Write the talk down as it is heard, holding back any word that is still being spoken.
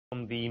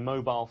the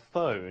mobile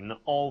phone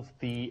of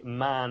the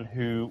man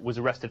who was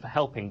arrested for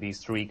helping these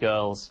 3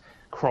 girls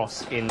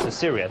cross into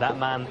Syria. That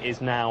man is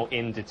now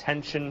in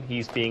detention.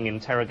 He's being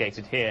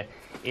interrogated here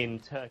in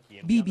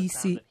Turkey.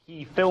 BBC.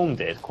 He filmed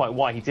it. Quite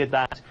why he did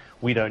that,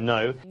 we don't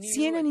know.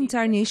 CNN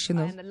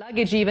International. And the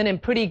luggage even in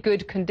pretty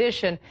good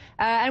condition.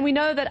 And we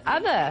know that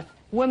other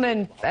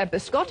women,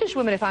 Scottish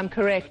women, if I'm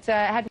correct,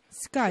 had.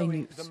 Sky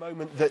News. The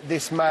moment that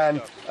this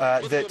man,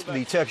 that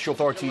the Turkish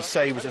authorities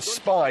say was a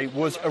spy,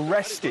 was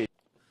arrested.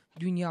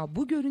 Dünya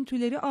bu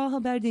görüntüleri A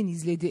Haber'den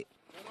izledi.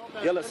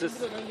 Yalla siz.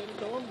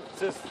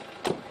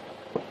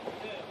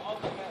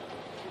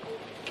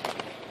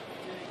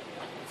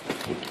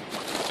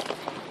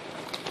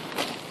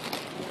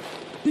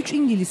 Üç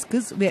İngiliz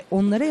kız ve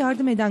onlara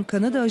yardım eden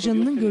Kanada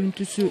ajanının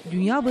görüntüsü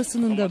dünya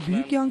basınında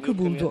büyük yankı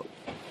buldu.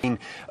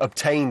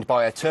 Obtained by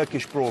a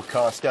Turkish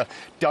broadcaster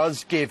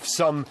does give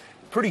some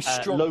pretty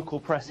strong local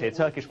press here,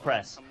 Turkish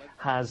press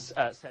has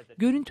said that.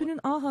 Görüntünün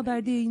A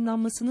Haber'de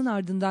yayınlanmasının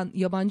ardından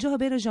yabancı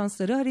haber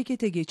ajansları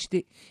harekete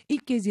geçti.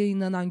 İlk kez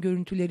yayınlanan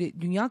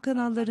görüntüleri dünya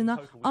kanallarına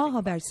A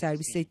Haber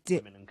servis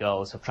etti.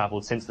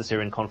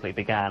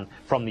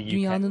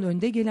 Dünyanın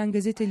önde gelen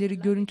gazeteleri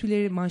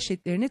görüntüleri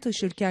manşetlerine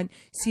taşırken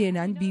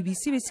CNN,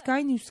 BBC ve Sky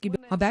News gibi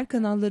haber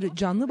kanalları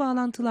canlı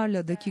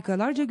bağlantılarla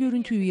dakikalarca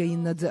görüntüyü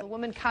yayınladı.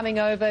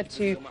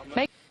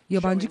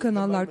 Yabancı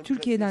kanallar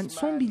Türkiye'den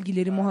son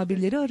bilgileri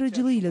muhabirleri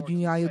aracılığıyla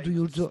dünyaya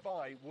duyurdu.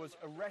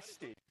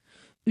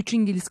 3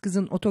 İngiliz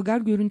kızın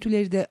otogar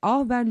görüntüleri de A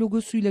Haber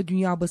logosuyla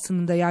dünya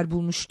basınında yer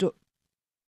bulmuştu.